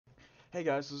Hey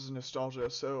guys, this is Nostalgia.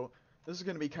 So this is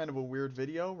going to be kind of a weird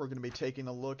video. We're going to be taking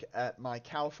a look at my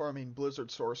cow farming Blizzard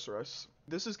Sorceress.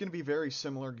 This is going to be very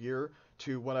similar gear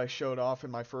to what I showed off in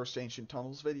my first Ancient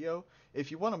Tunnels video. If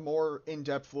you want a more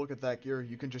in-depth look at that gear,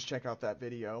 you can just check out that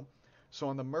video. So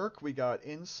on the Merc, we got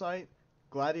Insight,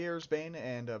 Gladiator's Bane,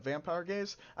 and Vampire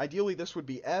Gaze. Ideally this would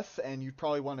be F, and you'd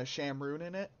probably want a Sham Rune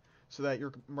in it, so that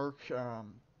your Merc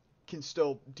can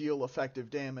still deal effective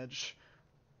damage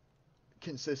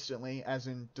consistently, as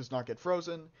in does not get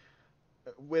frozen.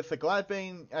 With the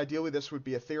Gladbane, ideally this would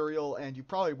be ethereal, and you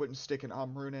probably wouldn't stick an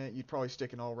Rune in it, you'd probably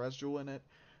stick an All Res Jewel in it.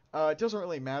 It doesn't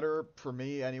really matter for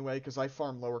me anyway, because I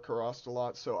farm lower Karast a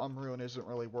lot, so Rune isn't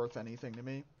really worth anything to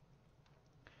me.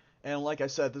 And like I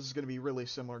said, this is going to be really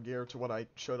similar gear to what I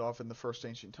showed off in the first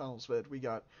Ancient Tunnels vid. We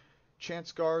got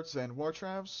Chance Guards and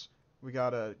Wartravs, we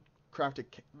got a crafted,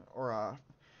 or a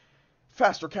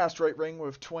faster cast rate ring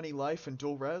with 20 life and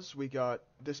dual res. We got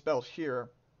this belt here.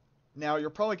 Now you're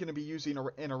probably going to be using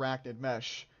an arachnid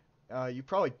mesh. You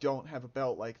probably don't have a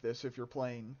belt like this if you're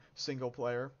playing single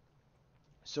player.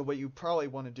 So what you probably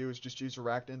want to do is just use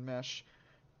arachnid mesh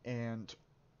and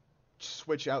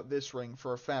switch out this ring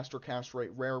for a faster cast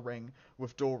rate rare ring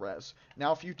with dual res.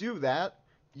 Now if you do that,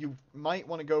 you might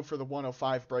want to go for the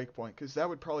 105 breakpoint, because that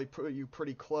would probably put you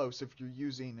pretty close if you're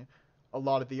using a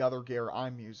lot of the other gear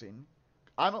I'm using.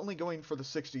 I'm only going for the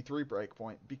 63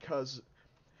 breakpoint because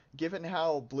given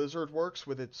how Blizzard works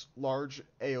with its large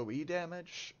AoE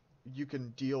damage, you can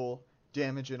deal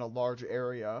damage in a large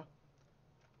area,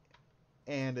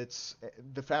 and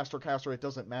the faster cast rate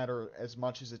doesn't matter as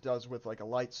much as it does with like a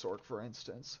light sork, for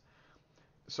instance.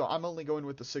 So I'm only going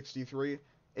with the 63.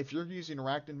 If you're using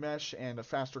arachnid mesh and a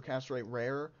faster cast rate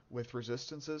rare with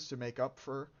resistances to make up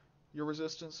for your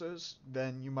resistances,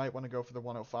 then you might want to go for the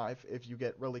 105 if you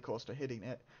get really close to hitting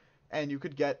it. And you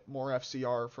could get more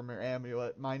FCR from your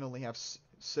amulet. Mine only have 6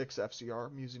 FCR.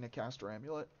 I'm using a caster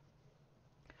amulet.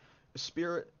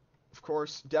 Spirit, of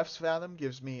course. Death's Fathom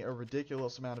gives me a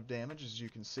ridiculous amount of damage, as you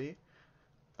can see.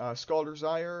 Scalder's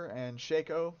Ire and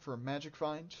Shaco for Magic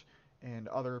Find and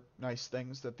other nice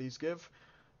things that these give.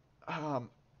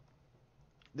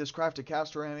 This crafted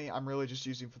caster Ami, I'm really just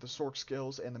using for the Sork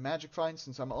skills and the Magic Find,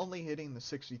 since I'm only hitting the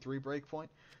 63 breakpoint.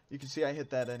 You can see I hit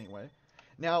that anyway.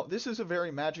 Now, this is a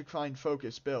very Magic Find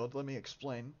focused build. Let me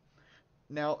explain.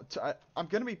 Now, I'm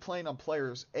going to be playing on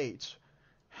players 8.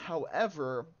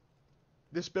 However,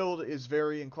 this build is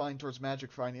very inclined towards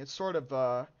Magic Finding. It's sort of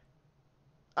I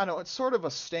don't know, it's sort of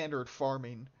a standard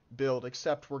farming build,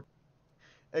 except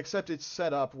it's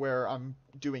set up where I'm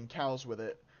doing cows with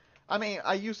it. I mean,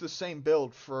 I use the same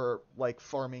build for, like,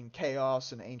 farming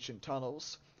Chaos and Ancient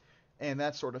Tunnels and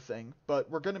that sort of thing, but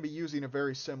we're going to be using a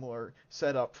very similar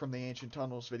setup from the Ancient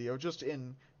Tunnels video, just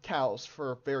in cows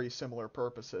for very similar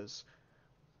purposes.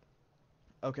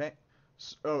 Okay,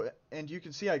 so, and you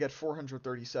can see I get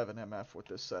 437 MF with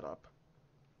this setup.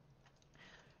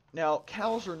 Now,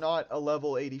 cows are not a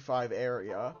level 85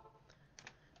 area.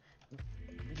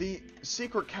 The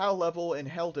secret cow level in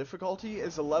Hell difficulty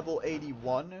is a level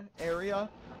 81 area.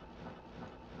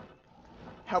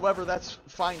 However, that's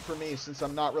fine for me since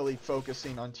I'm not really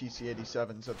focusing on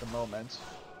TC87s at the moment.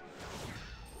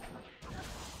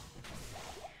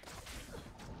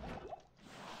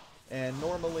 And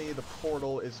normally the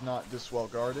portal is not this well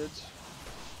guarded.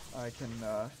 I can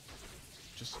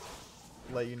just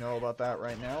let you know about that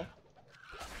right now.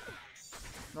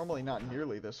 Normally not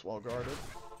nearly this well guarded.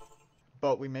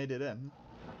 But we made it in.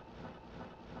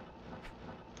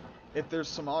 If there's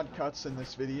some odd cuts in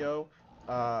this video,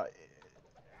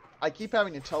 I keep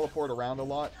having to teleport around a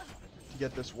lot to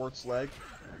get this Wart's leg.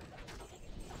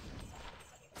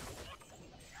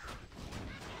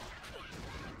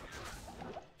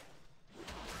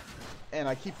 And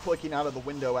I keep clicking out of the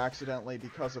window accidentally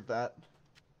because of that.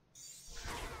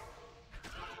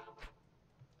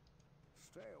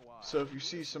 So if you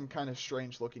see some kind of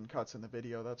strange looking cuts in the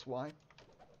video, that's why.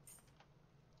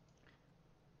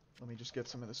 Let me just get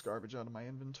some of this garbage out of my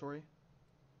inventory.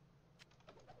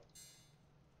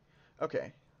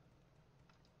 Okay.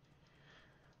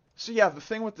 So yeah, the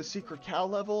thing with the secret cow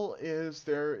level is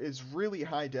there is really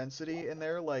high density in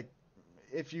there. Like,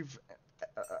 if you've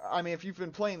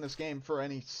been playing this game for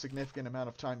any significant amount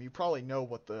of time, you probably know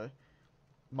what the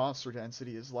monster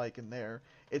density is like in there.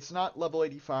 It's not level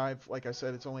 85, like I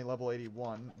said, it's only level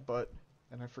 81,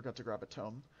 and I forgot to grab a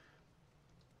tome.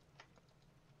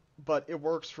 But it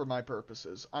works for my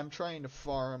purposes. I'm trying to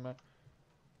farm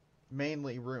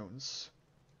mainly runes.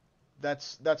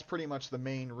 That's pretty much the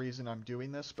main reason I'm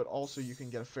doing this, but also you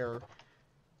can get a fair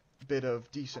bit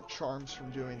of decent charms from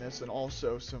doing this, and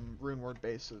also some rune word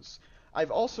bases.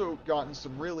 I've also gotten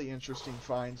some really interesting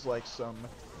finds, like some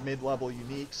mid-level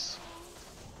uniques,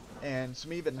 and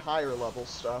some even higher level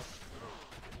stuff.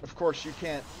 Of course, you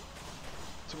can't,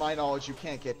 to my knowledge, you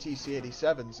can't get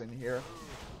TC-87s in here.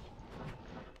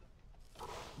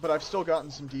 But I've still gotten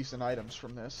some decent items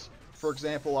from this. For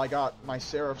example, I got my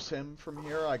Seraph's Hymn from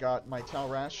here, I got my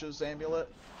Talrash's Amulet.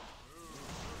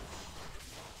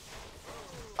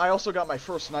 I also got my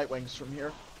first Nightwings from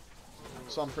here,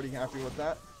 so I'm pretty happy with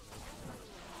that.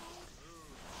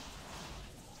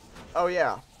 Oh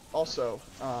yeah, also,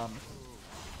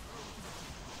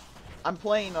 I'm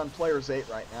playing on Players 8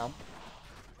 right now.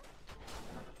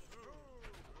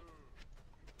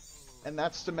 And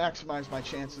that's to maximize my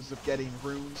chances of getting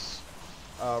runes,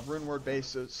 rune word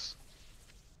bases,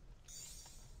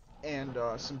 and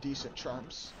some decent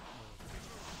charms.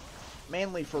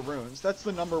 Mainly for runes. That's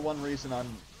the #1 reason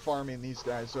I'm farming these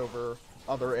guys over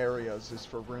other areas, is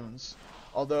for runes.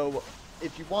 Although,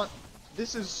 if you want,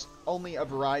 this is only a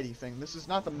variety thing. This is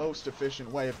not the most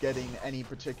efficient way of getting any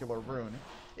particular rune.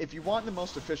 If you want the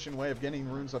most efficient way of getting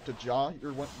runes up to Jaw,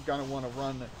 you're gonna want to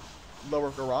run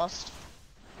Lower Garast.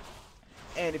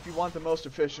 And if you want the most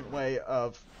efficient way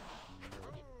of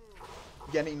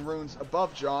getting runes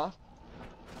above Jaw,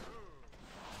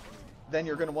 then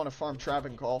you're going to want to farm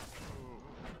Travancore.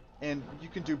 And you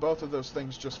can do both of those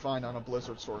things just fine on a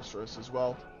Blizzard Sorceress as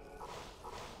well.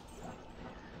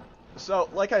 So,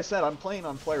 like I said, I'm playing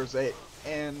on Players 8,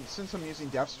 and since I'm using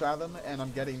Death's Fathom and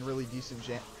I'm getting really decent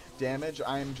damage,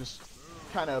 I'm just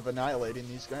kind of annihilating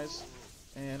these guys.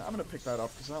 And I'm going to pick that up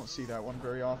because I don't see that one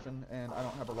very often, and I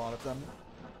don't have a lot of them.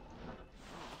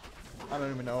 I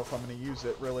don't even know if I'm going to use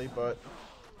it, really, but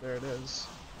there it is.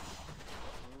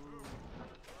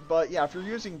 But yeah, if you're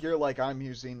using gear like I'm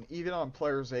using, even on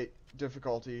Players 8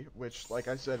 difficulty, which, like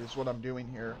I said, is what I'm doing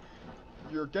here,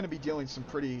 you're going to be dealing some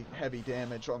pretty heavy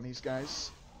damage on these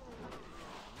guys.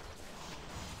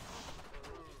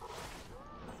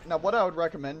 Now, what I would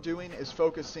recommend doing is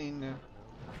focusing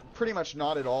pretty much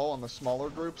not at all on the smaller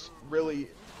groups, really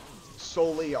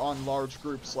solely on large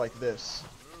groups like this.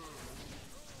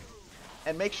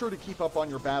 And make sure to keep up on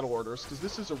your battle orders, because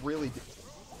this is a really,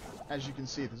 as you can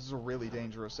see, this is a really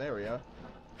dangerous area.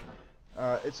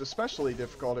 It's especially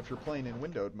difficult if you're playing in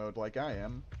windowed mode like I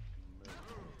am.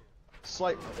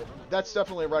 That's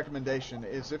definitely a recommendation,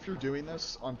 is if you're doing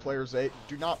this on Players 8,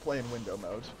 do not play in window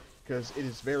mode, because it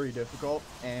is very difficult,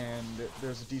 and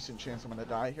there's a decent chance I'm going to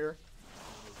die here.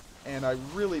 And I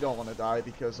really don't want to die,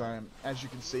 because I'm, as you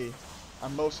can see,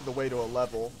 I'm most of the way to a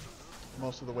level.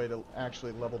 Most of the way to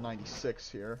actually level 96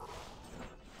 here.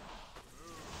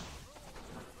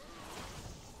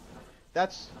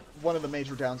 That's one of the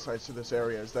major downsides to this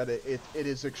area, is that it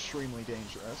is extremely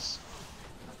dangerous.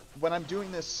 When I'm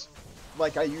doing this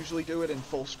like I usually do it in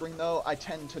full screen, though, I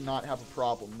tend to not have a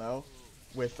problem, though,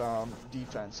 with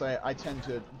defense. I tend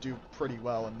to do pretty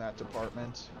well in that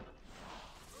department.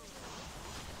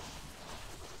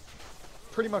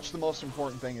 Pretty much the most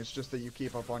important thing is just that you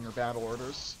keep up on your battle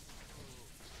orders.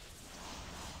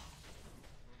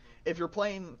 If you're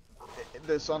playing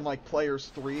this on, like, Players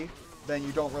 3, then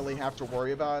you don't really have to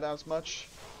worry about it as much.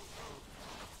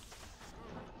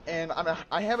 And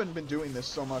I haven't been doing this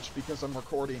so much because I'm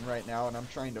recording right now and I'm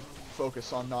trying to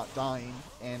focus on not dying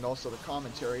and also the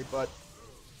commentary, but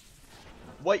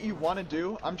what you want to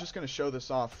do, I'm just going to show this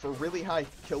off, for really high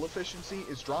kill efficiency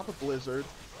is drop a blizzard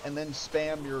and then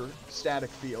spam your static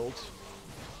field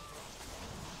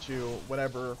to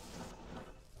whatever.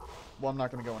 Well, I'm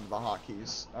not going to go into the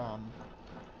hotkeys.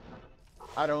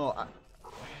 I don't know.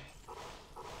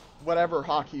 Whatever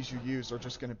hotkeys you use are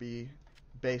just going to be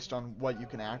based on what you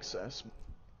can access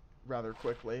rather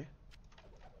quickly.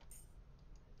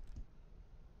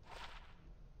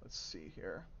 Let's see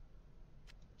here.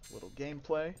 A little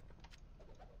gameplay.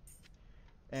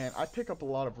 And I pick up a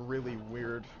lot of really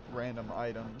weird random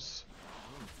items.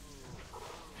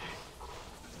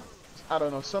 I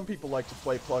don't know, some people like to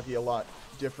play Pluggy a lot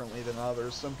differently than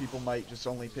others. Some people might just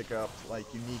only pick up like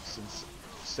uniques and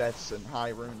sets and high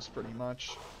runes pretty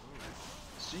much.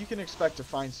 So you can expect to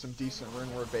find some decent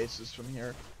rune word bases from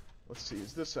here. Let's see,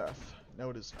 is this F? No,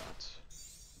 it is not.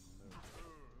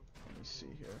 Let me see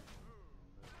here.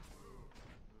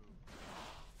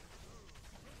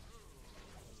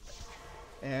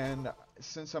 And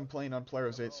since I'm playing on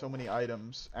Players 8, so many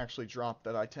items actually drop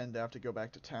that I tend to have to go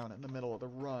back to town in the middle of the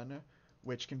run,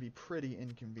 which can be pretty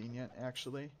inconvenient,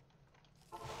 actually.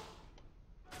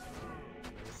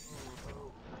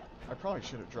 I probably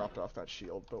should have dropped off that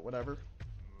shield, but whatever.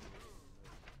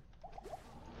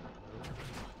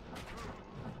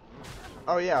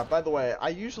 Oh yeah, by the way, I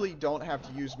usually don't have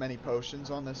to use many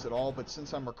potions on this at all, but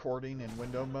since I'm recording in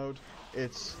window mode,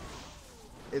 it's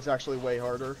it's actually way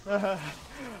harder.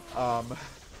 um,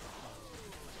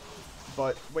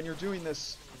 but when you're doing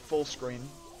this full screen,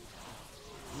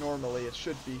 normally it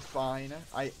should be fine.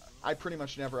 I pretty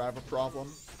much never have a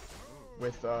problem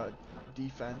with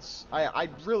defense. I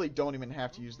really don't even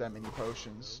have to use that many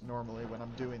potions normally when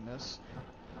I'm doing this.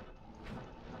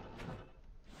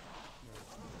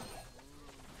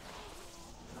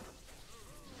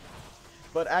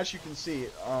 But as you can see,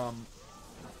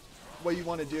 what you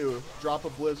want to do, drop a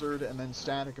blizzard and then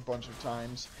static a bunch of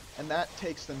times, and that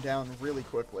takes them down really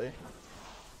quickly.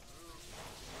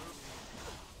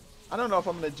 I don't know if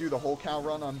I'm going to do the whole cow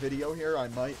run on video here. I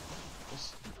might.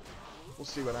 We'll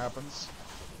see what happens.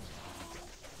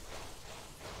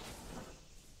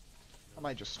 I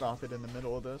might just stop it in the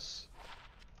middle of this.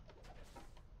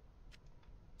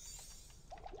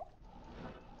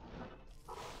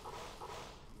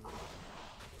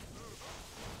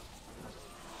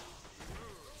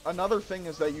 Another thing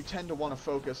is that you tend to want to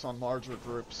focus on larger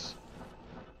groups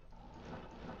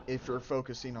if you're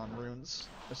focusing on runes,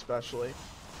 especially.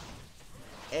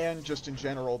 And just in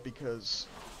general, because,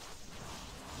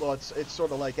 well, it's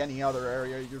sort of like any other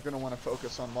area. You're going to want to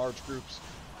focus on large groups,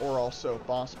 or also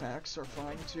boss packs are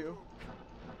fine too.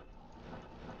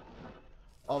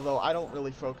 Although I don't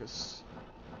really focus.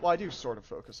 Well, I do sort of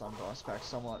focus on boss packs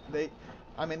somewhat.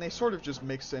 I mean, they sort of just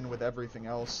mix in with everything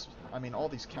else. I mean, all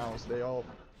these cows, they all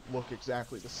look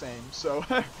exactly the same. So,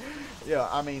 yeah,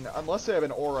 I mean, unless they have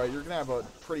an aura, you're gonna have a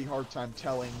pretty hard time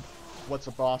telling what's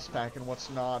a boss pack and what's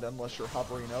not unless you're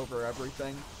hovering over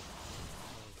everything.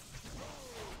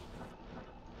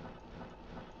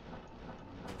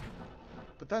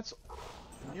 But that's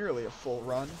nearly a full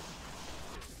run.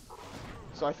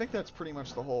 So I think that's pretty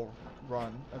much the whole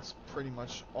run. That's pretty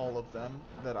much all of them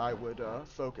that I would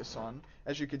focus on.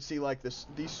 As you can see, like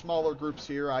these smaller groups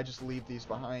here, I just leave these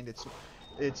behind.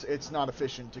 It's not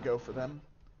efficient to go for them.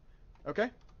 Okay.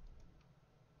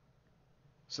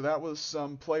 So that was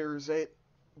some Players 8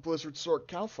 Blizzard Sort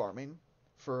cow farming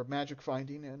for magic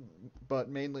finding but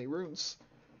mainly runes.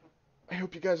 I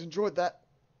hope you guys enjoyed that.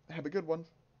 Have a good one.